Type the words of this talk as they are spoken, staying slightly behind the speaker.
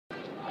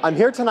I'm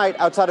here tonight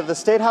outside of the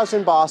State House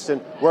in Boston,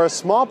 where a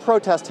small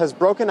protest has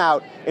broken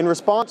out in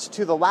response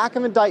to the lack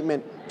of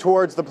indictment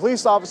towards the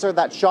police officer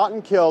that shot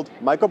and killed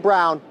Michael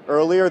Brown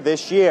earlier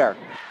this year.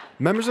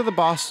 Members of the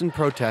Boston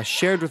protest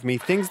shared with me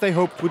things they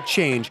hoped would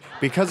change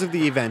because of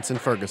the events in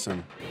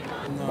Ferguson.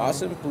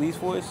 Boston police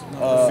force?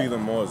 I see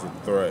them more as a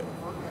threat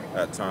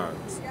at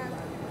times.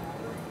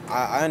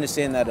 I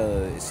understand that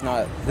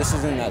this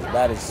isn't as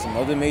bad as some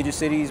other major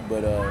cities,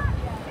 but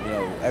you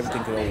know,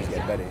 everything could always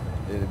get better.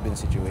 There have been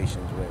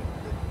situations where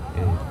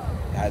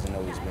it hasn't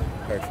always been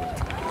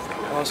perfect.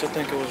 I also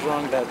think it was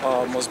wrong that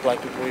most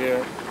black people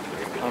here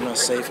are not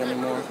safe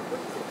anymore,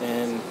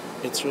 and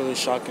it's really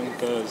shocking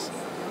because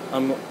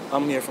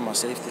I'm here for my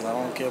safety. I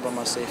don't care about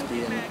my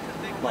safety and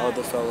my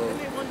other fellow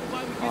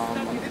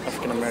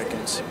African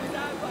Americans.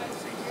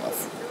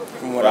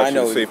 From what I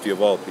know, the safety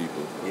of all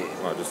people, yeah.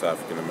 Not just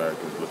African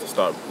Americans, but to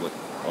start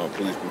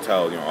police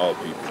brutality on all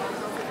people.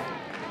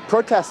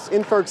 Protests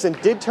in Ferguson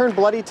did turn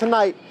bloody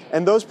tonight,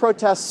 and those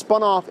protests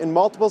spun off in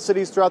multiple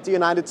cities throughout the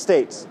United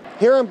States.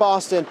 Here in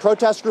Boston,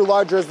 protests grew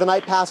larger as the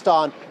night passed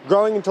on,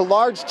 growing into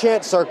large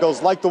chant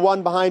circles like the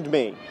one behind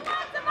me.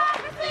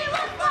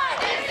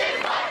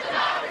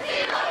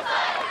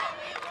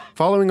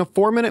 Following a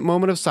 4-minute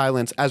moment of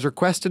silence as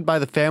requested by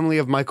the family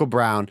of Michael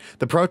Brown,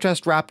 the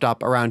protest wrapped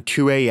up around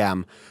 2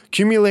 a.m.,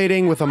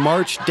 culminating with a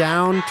march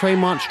down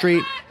Tremont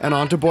Street and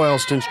onto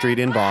Boylston Street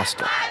in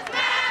Boston.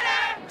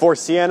 For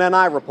CNN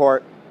I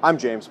Report, I'm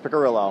James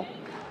Piccirillo.